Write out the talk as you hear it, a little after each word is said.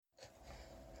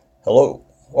Hello,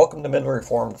 welcome to Midland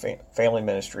Reformed Family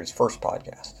Ministries' first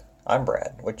podcast. I'm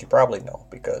Brad, which you probably know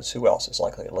because who else is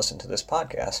likely to listen to this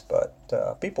podcast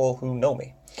but people who know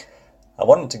me. I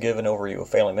wanted to give an overview of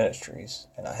Family Ministries,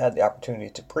 and I had the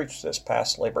opportunity to preach this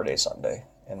past Labor Day Sunday,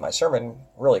 and my sermon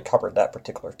really covered that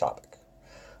particular topic.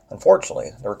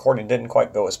 Unfortunately, the recording didn't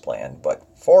quite go as planned, but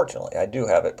fortunately, I do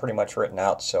have it pretty much written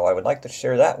out, so I would like to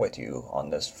share that with you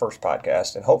on this first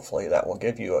podcast, and hopefully that will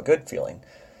give you a good feeling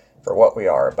for what we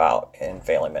are about in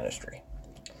family ministry.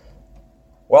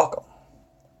 Welcome.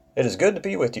 It is good to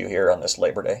be with you here on this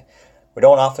Labor Day. We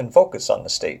don't often focus on the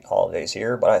state holidays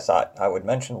here, but I thought I would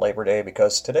mention Labor Day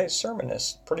because today's sermon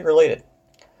is pretty related.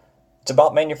 It's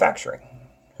about manufacturing.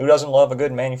 Who doesn't love a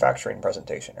good manufacturing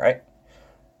presentation, right?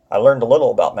 I learned a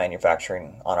little about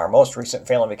manufacturing on our most recent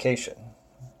family vacation.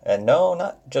 And no,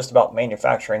 not just about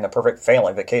manufacturing the perfect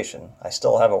family vacation. I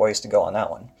still have a ways to go on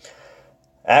that one.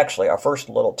 Actually, our first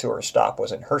little tour stop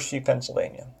was in Hershey,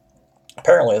 Pennsylvania.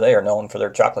 Apparently, they are known for their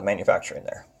chocolate manufacturing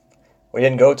there. We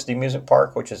didn't go to the amusement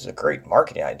park, which is a great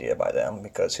marketing idea by them,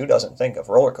 because who doesn't think of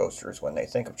roller coasters when they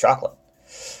think of chocolate?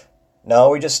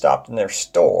 No, we just stopped in their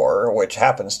store, which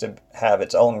happens to have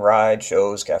its own ride,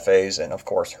 shows, cafes, and of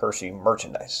course Hershey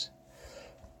merchandise.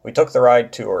 We took the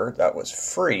ride tour that was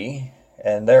free,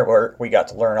 and there we got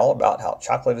to learn all about how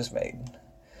chocolate is made.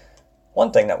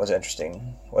 One thing that was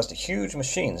interesting was the huge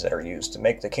machines that are used to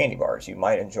make the candy bars you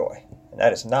might enjoy, and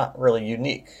that is not really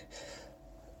unique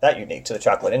to the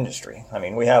chocolate industry. I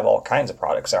mean, we have all kinds of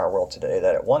products in our world today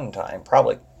that at one time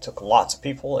probably took lots of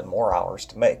people and more hours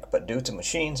to make, but due to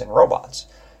machines and robots,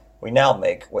 we now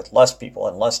make with less people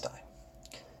and less time.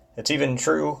 It's even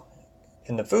true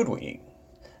in the food we eat.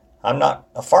 I'm not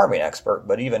a farming expert,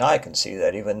 but even I can see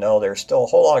that even though there's still a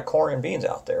whole lot of corn and beans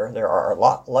out there, there are a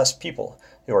lot less people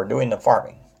who are doing the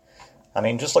farming. I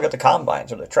mean, just look at the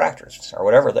combines or the tractors or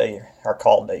whatever they are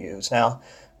called they use now.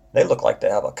 They look like they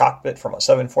have a cockpit from a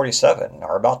 747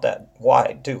 or about that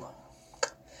wide, too.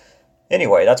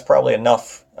 Anyway, that's probably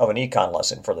enough of an econ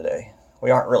lesson for the day.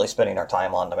 We aren't really spending our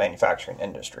time on the manufacturing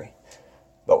industry,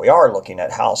 but we are looking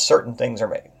at how certain things are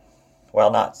made.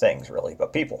 Well, not things really,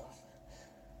 but people.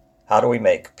 How do we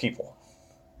make people?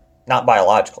 Not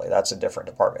biologically, that's a different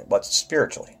department, but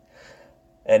spiritually.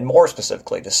 And more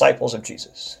specifically, disciples of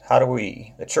Jesus. How do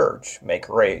we, the church, make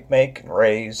and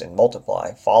raise and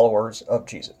multiply followers of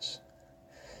Jesus?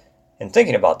 In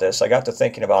thinking about this, I got to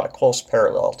thinking about a close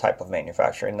parallel type of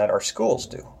manufacturing that our schools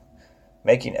do,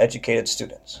 making educated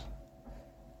students.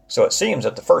 So it seems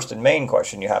that the first and main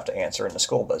question you have to answer in the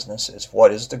school business is,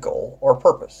 what is the goal or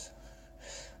purpose?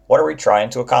 What are we trying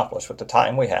to accomplish with the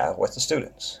time we have with the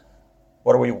students?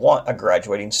 What do we want a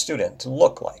graduating student to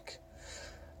look like?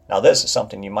 Now, this is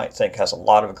something you might think has a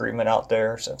lot of agreement out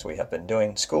there since we have been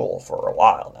doing school for a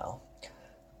while now.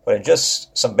 But in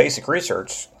just some basic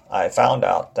research, I found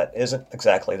out that isn't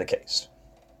exactly the case.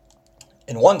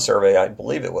 In one survey, I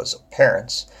believe it was of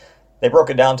parents, they broke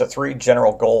it down to 3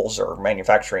 general goals or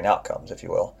manufacturing outcomes, if you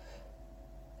will.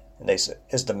 And they said,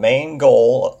 is the main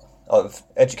goal of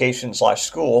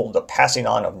education/school the passing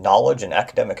on of knowledge and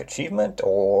academic achievement,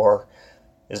 or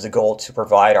is the goal to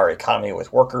provide our economy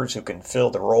with workers who can fill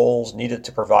the roles needed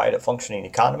to provide a functioning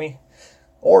economy?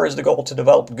 Or is the goal to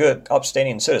develop good,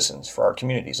 upstanding citizens for our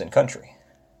communities and country?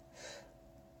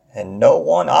 And no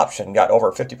one option got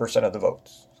over 50% of the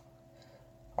votes.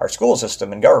 Our school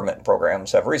system and government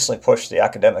programs have recently pushed the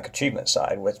academic achievement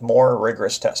side with more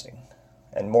rigorous testing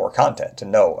and more content to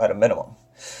know at a minimum.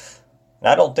 And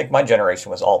I don't think my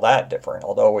generation was all that different,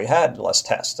 although we had less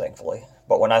tests, thankfully.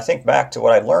 But when I think back to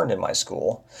what I learned in my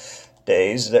school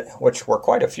days, which were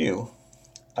quite a few,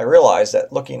 I realized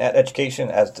that looking at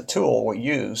education as the tool we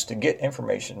use to get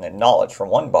information and knowledge from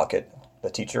one bucket,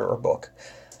 the teacher or book,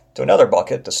 to another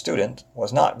bucket, the student,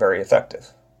 was not very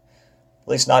effective. At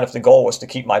least not if the goal was to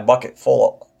keep my bucket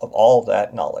full of all of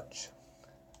that knowledge.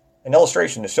 An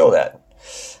illustration to show that.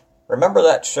 Remember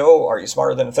that show, Are You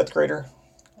Smarter Than a Fifth Grader?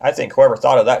 I think whoever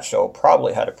thought of that show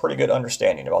probably had a pretty good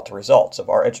understanding about the results of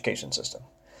our education system.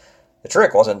 The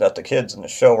trick wasn't that the kids in the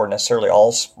show were necessarily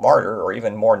all smarter or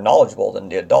even more knowledgeable than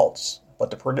the adults,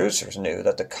 but the producers knew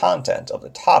that the content of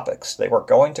the topics they were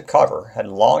going to cover had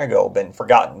long ago been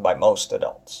forgotten by most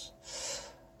adults.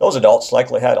 Those adults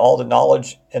likely had all the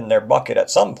knowledge in their bucket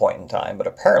at some point in time, but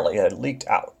apparently it had leaked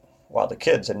out, while the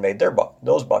kids had made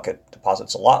those bucket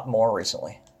deposits a lot more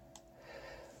recently.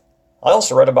 I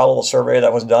also read about a little survey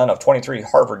that was done of 23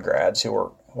 Harvard grads who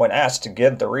were, when asked to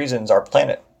give the reasons our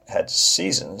planet had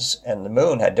seasons and the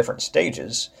moon had different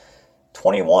stages,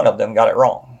 21 of them got it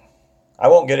wrong. I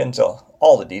won't get into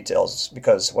all the details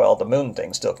because, well, the moon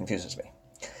thing still confuses me.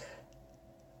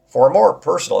 For a more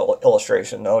personal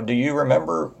illustration, though, do you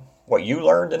remember what you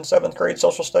learned in 7th grade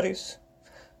social studies?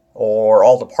 Or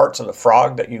all the parts of the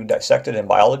frog that you dissected in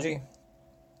biology?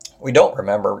 We don't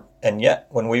remember, and yet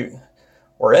when we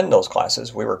were in those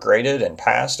classes, we were graded and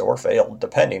passed or failed,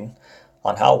 depending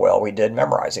on how well we did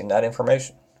memorizing that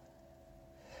information.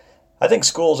 I think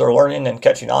schools are learning and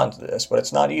catching on to this, but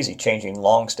it's not easy changing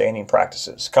long-standing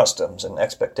practices, customs, and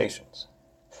expectations.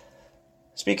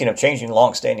 Speaking of changing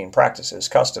long-standing practices,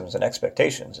 customs, and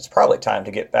expectations, it's probably time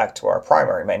to get back to our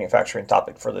primary manufacturing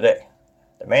topic for the day,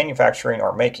 the manufacturing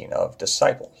or making of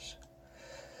disciples.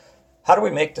 How do we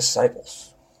make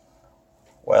disciples?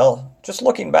 Well, just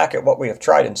looking back at what we have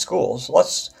tried in schools,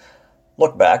 let's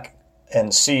look back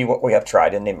and see what we have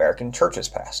tried in the American church's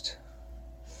past.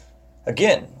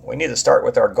 Again, we need to start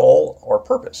with our goal or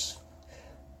purpose.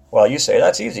 Well, you say,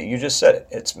 that's easy. You just said it.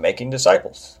 It's making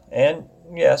disciples. And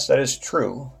yes, that is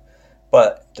true.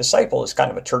 But disciple is kind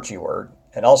of a churchy word,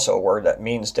 and also a word that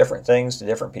means different things to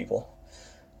different people,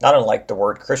 not unlike the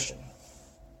word Christian.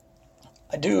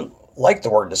 I do like the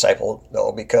word disciple,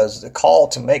 though, because the call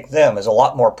to make them is a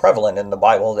lot more prevalent in the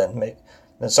Bible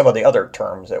than some of the other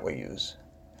terms that we use.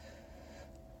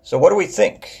 So what do we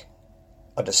think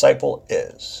a disciple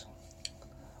is?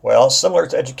 Well, similar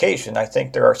to education, I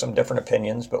think there are some different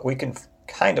opinions, but we can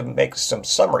kind of make some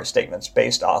summary statements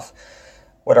based off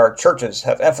what our churches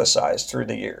have emphasized through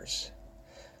the years.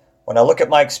 When I look at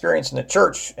my experience in the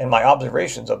church and my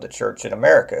observations of the church in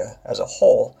America as a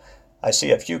whole, I see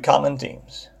a few common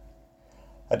themes.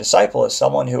 A disciple is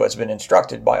someone who has been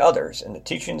instructed by others in the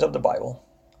teachings of the Bible,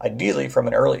 ideally from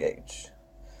an early age.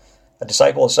 A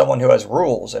disciple is someone who has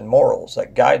rules and morals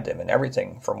that guide them in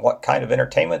everything from what kind of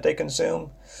entertainment they consume,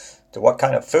 to what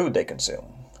kind of food they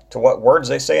consume, to what words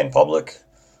they say in public,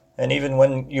 and even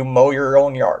when you mow your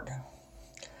own yard.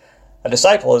 A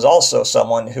disciple is also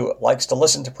someone who likes to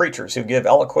listen to preachers who give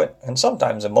eloquent and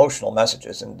sometimes emotional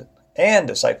messages, and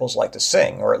disciples like to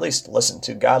sing, or at least listen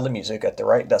to godly music at the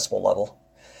right decibel level.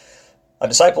 A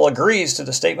disciple agrees to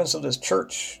the statements of the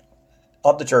church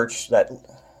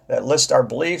that list our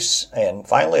beliefs, and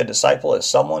finally, a disciple is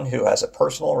someone who has a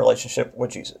personal relationship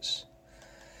with Jesus.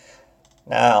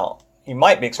 Now, you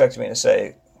might be expecting me to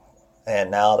say, and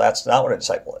now that's not what a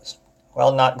disciple is.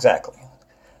 Well, not exactly.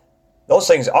 Those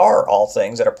things are all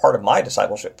things that are part of my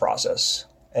discipleship process,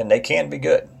 and they can be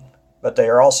good, but they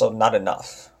are also not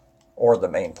enough, or the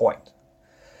main point.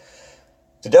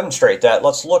 To demonstrate that,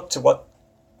 let's look to what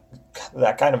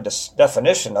that kind of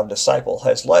definition of disciple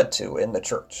has led to in the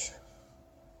church.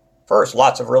 First,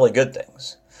 lots of really good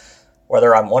things.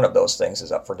 Whether I'm one of those things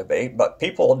is up for debate, but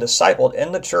people discipled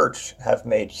in the church have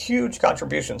made huge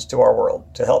contributions to our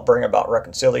world to help bring about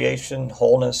reconciliation,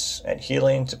 wholeness, and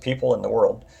healing to people in the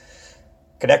world,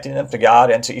 connecting them to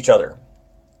God and to each other.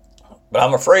 But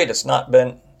I'm afraid it's not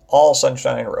been all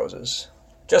sunshine and roses.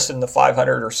 Just in the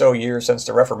 500 or so years since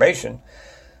the Reformation,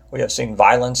 we have seen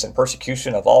violence and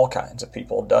persecution of all kinds of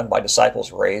people done by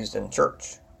disciples raised in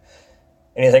church.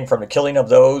 Anything from the killing of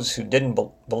those who didn't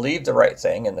believe the right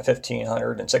thing in the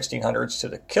 1500s and 1600s to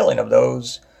the killing of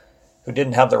those who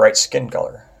didn't have the right skin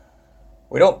color.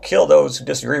 We don't kill those who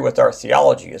disagree with our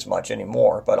theology as much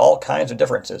anymore, but all kinds of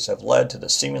differences have led to the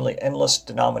seemingly endless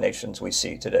denominations we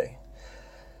see today.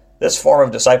 This form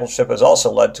of discipleship has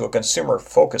also led to a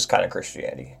consumer-focused kind of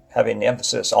Christianity, having the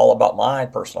emphasis all about my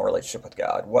personal relationship with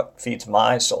God, what feeds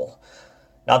my soul.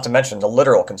 Not to mention the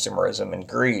literal consumerism and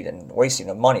greed and wasting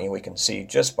of money we can see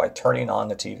just by turning on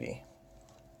the TV.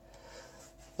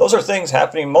 Those are things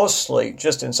happening mostly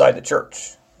just inside the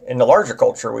church. In the larger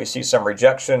culture, we see some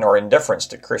rejection or indifference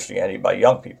to Christianity by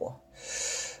young people.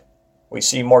 We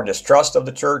see more distrust of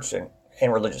the church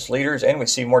and religious leaders, and we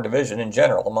see more division in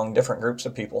general among different groups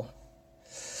of people.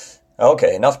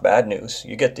 Okay, enough bad news.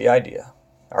 You get the idea.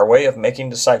 Our way of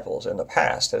making disciples in the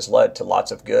past has led to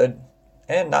lots of good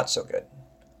and not so good.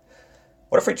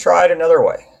 What if we tried another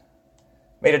way?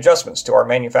 Made adjustments to our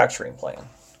manufacturing plan?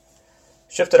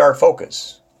 Shifted our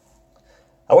focus?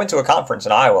 I went to a conference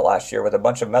in Iowa last year with a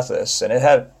bunch of Methodists, and it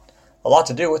had a lot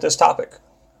to do with this topic.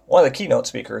 One of the keynote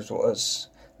speakers was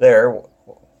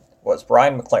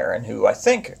Brian McLaren, who I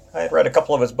think I had read a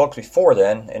couple of his books before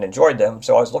then and enjoyed them,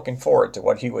 so I was looking forward to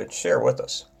what he would share with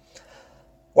us.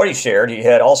 What he shared, he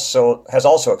has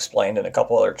also explained in a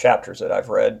couple other chapters that I've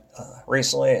read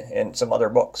recently in some other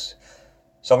books.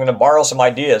 So I'm going to borrow some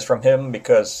ideas from him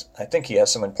because I think he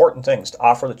has some important things to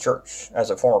offer the church as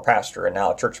a former pastor and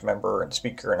now a church member and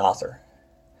speaker and author.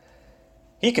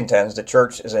 He contends the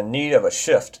church is in need of a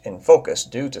shift in focus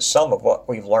due to some of what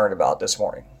we've learned about this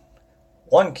morning.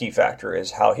 One key factor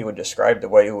is how he would describe the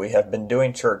way we have been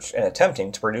doing church and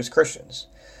attempting to produce Christians.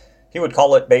 He would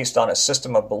call it based on a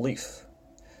system of belief.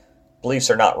 Beliefs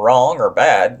are not wrong or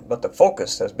bad, but the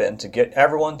focus has been to get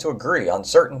everyone to agree on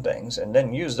certain things and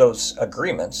then use those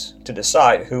agreements to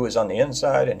decide who is on the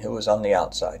inside and who is on the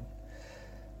outside.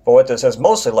 But what this has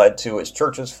mostly led to is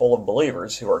churches full of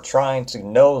believers who are trying to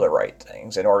know the right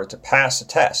things in order to pass a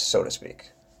test, so to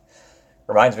speak.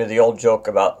 Reminds me of the old joke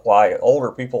about why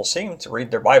older people seem to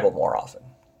read their Bible more often.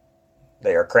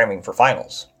 They are cramming for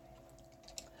finals.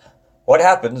 What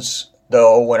happens,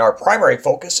 though, when our primary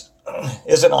focus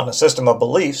isn't on a system of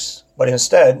beliefs, but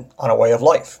instead on a way of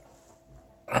life?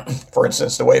 For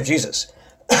instance, the way of Jesus.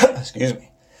 Excuse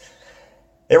me.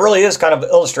 It really is kind of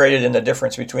illustrated in the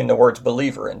difference between the words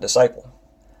believer and disciple.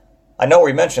 I know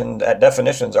we mentioned that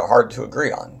definitions are hard to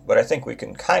agree on, but I think we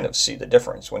can kind of see the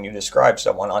difference when you describe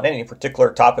someone on any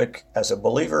particular topic as a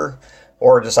believer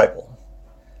or a disciple.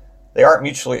 They aren't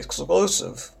mutually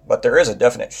exclusive, but there is a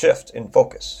definite shift in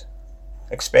focus.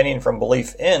 Expanding from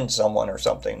belief in someone or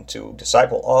something to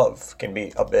disciple of can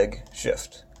be a big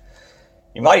shift.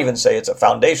 You might even say it's a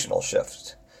foundational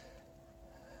shift.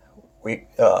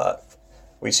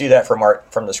 We see that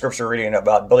from the scripture reading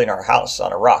about building our house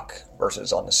on a rock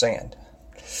versus on the sand.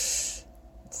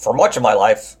 For much of my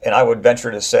life, and I would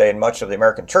venture to say in much of the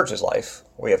American church's life,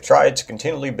 we have tried to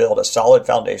continually build a solid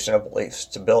foundation of beliefs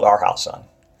to build our house on.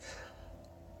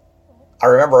 I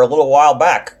remember a little while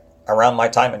back, around my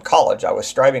time in college, I was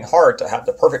striving hard to have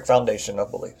the perfect foundation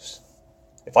of beliefs.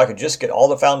 If I could just get all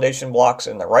the foundation blocks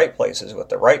in the right places with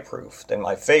the right proof, then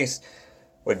my faith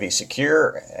would be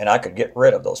secure and I could get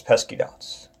rid of those pesky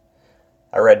doubts.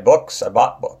 I read books, I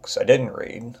bought books, I didn't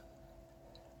read.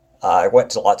 I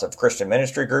went to lots of Christian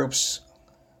ministry groups,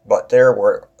 but there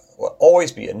will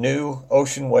always be a new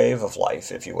ocean wave of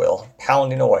life, if you will,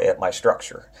 pounding away at my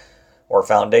structure or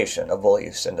foundation of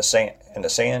beliefs, and the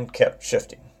sand kept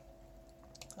shifting.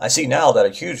 I see now that a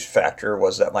huge factor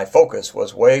was that my focus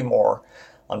was way more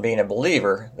on being a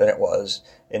believer than it was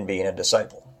in being a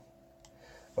disciple.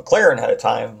 McLaren had a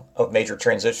time of major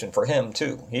transition for him,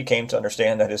 too. He came to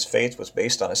understand that his faith was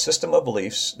based on a system of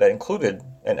beliefs that included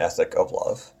an ethic of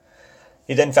love.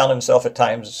 He then found himself at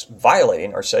times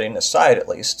violating, or setting aside at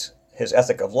least, his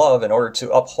ethic of love in order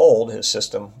to uphold his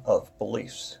system of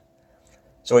beliefs.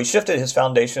 So he shifted his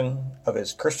foundation of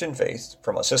his Christian faith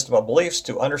from a system of beliefs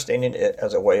to understanding it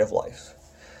as a way of life.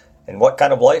 And what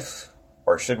kind of life,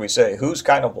 or should we say, whose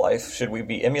kind of life should we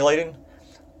be emulating?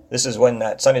 This is when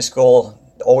that Sunday school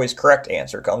always correct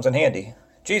answer comes in handy.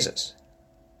 Jesus.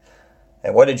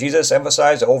 And what did Jesus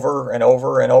emphasize over and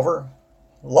over and over?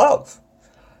 Love.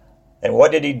 And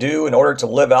what did he do in order to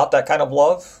live out that kind of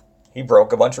love? He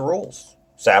broke a bunch of rules.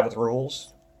 Sabbath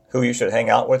rules, who you should hang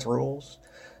out with rules,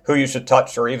 who you should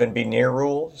touch or even be near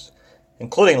rules,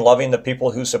 including loving the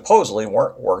people who supposedly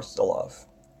weren't worth the love.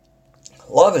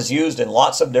 Love is used in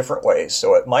lots of different ways,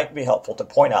 so it might be helpful to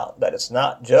point out that it's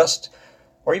not just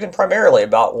or even primarily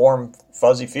about warm,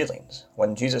 fuzzy feelings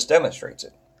when Jesus demonstrates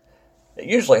it. It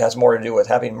usually has more to do with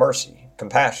having mercy,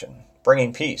 compassion,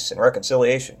 bringing peace and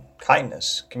reconciliation,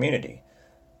 kindness, community.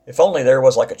 If only there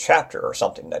was like a chapter or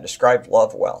something that described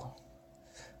love well.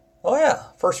 Oh yeah,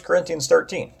 1 Corinthians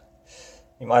 13.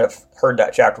 You might have heard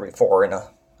that chapter before in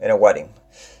a wedding.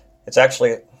 It's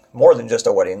actually more than just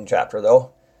a wedding chapter,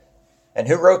 though. And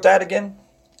who wrote that again?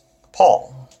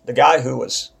 Paul, the guy who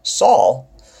was Saul,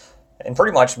 and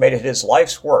pretty much made it his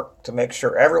life's work to make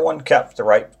sure everyone kept the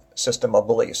right system of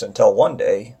beliefs until one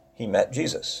day he met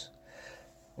Jesus.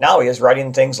 Now he is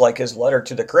writing things like his letter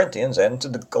to the Corinthians, and to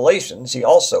the Galatians he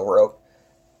also wrote,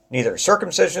 "Neither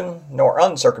circumcision nor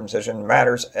uncircumcision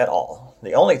matters at all.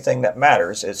 The only thing that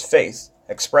matters is faith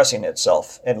expressing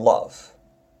itself in love."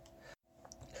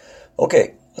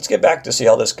 Okay, let's get back to see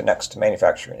how this connects to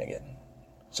manufacturing again.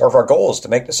 So if our goal is to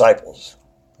make disciples,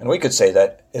 and we could say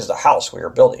that is the house we are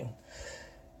building,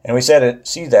 and we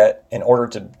see that in order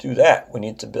to do that, we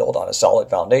need to build on a solid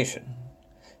foundation.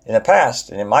 In the past,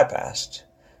 and in my past,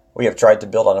 we have tried to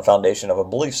build on a foundation of a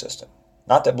belief system.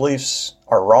 Not that beliefs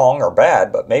are wrong or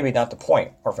bad, but maybe not the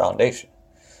point or foundation.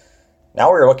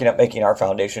 Now we are looking at making our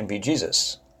foundation be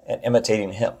Jesus and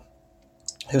imitating him,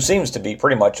 who seems to be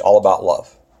pretty much all about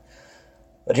love.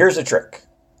 But here's the trick.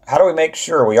 How do we make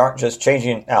sure we aren't just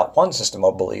changing out one system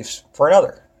of beliefs for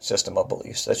another system of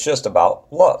beliefs that's just about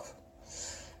love?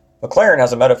 McLaren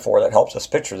has a metaphor that helps us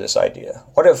picture this idea.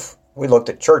 What if we looked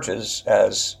at churches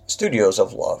as studios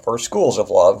of love or schools of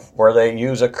love where they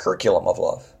use a curriculum of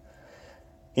love?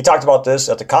 He talked about this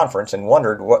at the conference and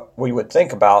wondered what we would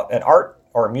think about an art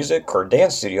or music or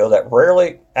dance studio that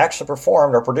rarely actually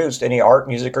performed or produced any art,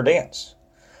 music, or dance.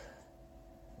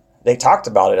 They talked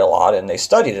about it a lot and they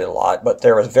studied it a lot, but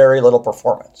there was very little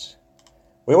performance.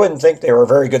 we wouldn't think they were a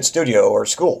very good studio or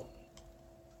school.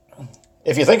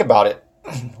 If you think about it,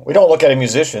 we don't look at a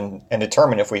musician and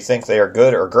determine if we think they are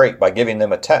good or great by giving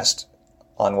them a test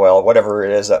on, well, whatever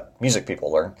it is that music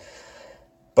people learn.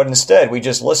 But instead, we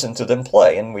just listen to them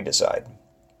play and we decide.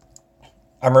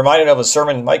 I'm reminded of a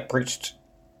sermon Mike preached,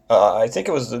 I think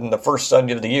it was in the first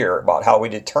Sunday of the year, about how we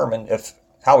determine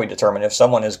if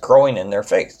someone is growing in their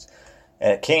faith.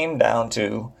 And it came down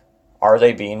to, are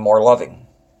they being more loving?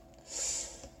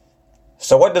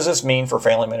 So what does this mean for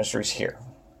family ministries here?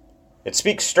 It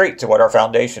speaks straight to what our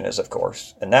foundation is, of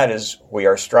course, and that is we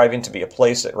are striving to be a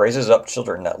place that raises up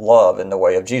children that love in the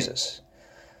way of Jesus.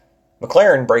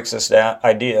 McLaren breaks this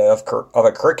idea of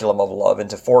a curriculum of love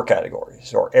into 4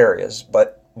 categories, or areas,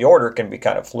 but the order can be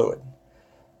kind of fluid.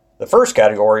 The first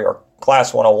category, or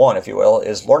class 101, if you will,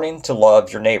 is learning to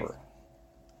love your neighbor.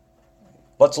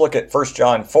 Let's look at 1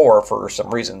 John 4 for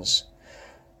some reasons.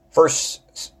 Verse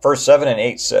 7 and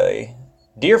 8 say,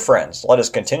 "Dear friends, let us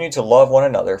continue to love one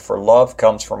another, for love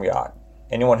comes from God.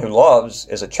 Anyone who loves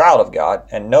is a child of God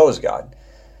and knows God.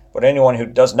 But anyone who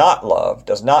does not love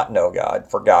does not know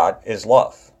God, for God is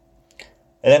love."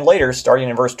 And then later, starting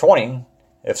in verse 20,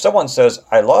 if someone says,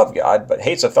 "I love God," but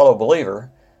hates a fellow believer,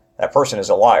 that person is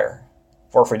a liar.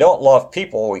 For if we don't love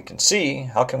people we can see,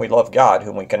 how can we love God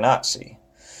whom we cannot see?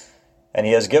 And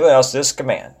he has given us this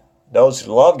command: those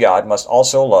who love God must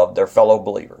also love their fellow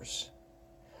believers.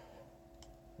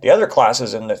 The other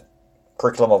classes in the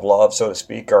curriculum of love, so to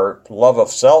speak, are love of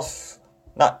self,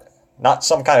 not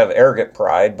some kind of arrogant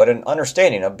pride, but an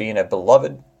understanding of being a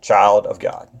beloved child of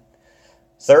God.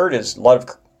 Third is love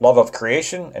of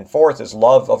creation, and fourth is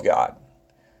love of God.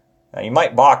 Now you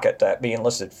might balk at that being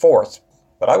listed fourth,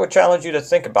 but I would challenge you to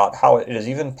think about how it is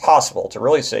even possible to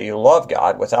really say you love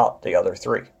God without the other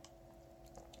 3.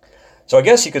 So I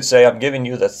guess you could say I'm giving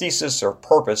you the thesis or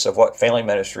purpose of what family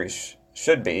ministries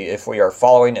should be if we are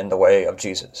following in the way of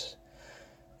Jesus.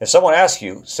 If someone asks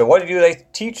you, so what do they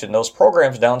teach in those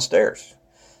programs downstairs?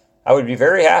 I would be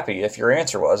very happy if your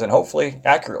answer was, and hopefully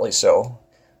accurately so,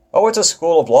 oh, it's a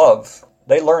school of love.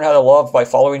 They learn how to love by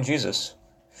following Jesus.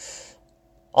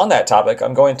 On that topic,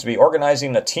 I'm going to be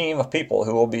organizing a team of people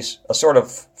who will be a sort of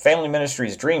family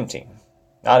ministries dream team.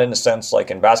 Not in the sense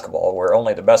like in basketball, where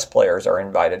only the best players are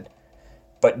invited,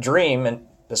 but dream in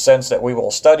the sense that we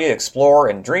will study, explore,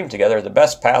 and dream together the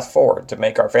best path forward to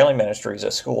make our family ministries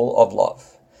a school of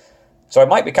love. So I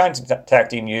might be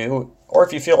contacting you, or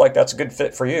if you feel like that's a good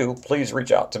fit for you, please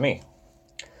reach out to me.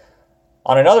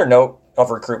 On another note of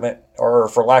recruitment, or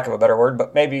for lack of a better word,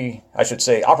 but maybe I should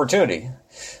say opportunity,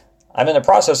 I'm in the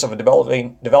process of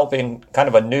developing kind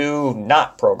of a new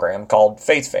NOT program called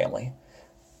Faith Family.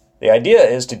 The idea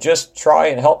is to just try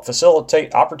and help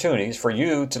facilitate opportunities for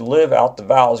you to live out the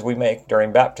vows we make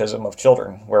during baptism of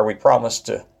children, where we promise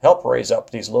to help raise up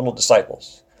these little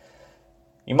disciples.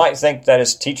 You might think that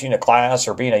is teaching a class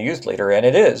or being a youth leader, and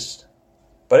it is.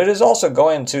 But it is also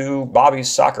going to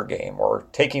Bobby's soccer game, or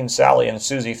taking Sally and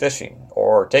Susie fishing,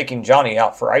 or taking Johnny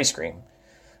out for ice cream,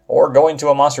 or going to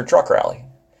a monster truck rally.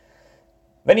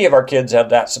 Many of our kids have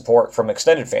that support from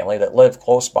extended family that live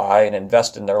close by and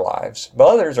invest in their lives, but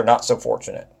others are not so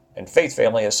fortunate, and Faith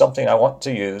Family is something I want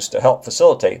to use to help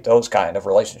facilitate those kind of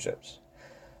relationships.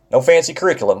 No fancy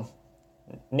curriculum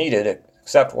needed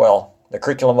except, well, the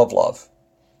curriculum of love.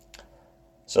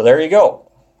 So there you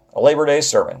go, a Labor Day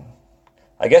sermon.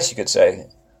 I guess you could say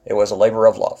it was a labor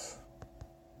of love.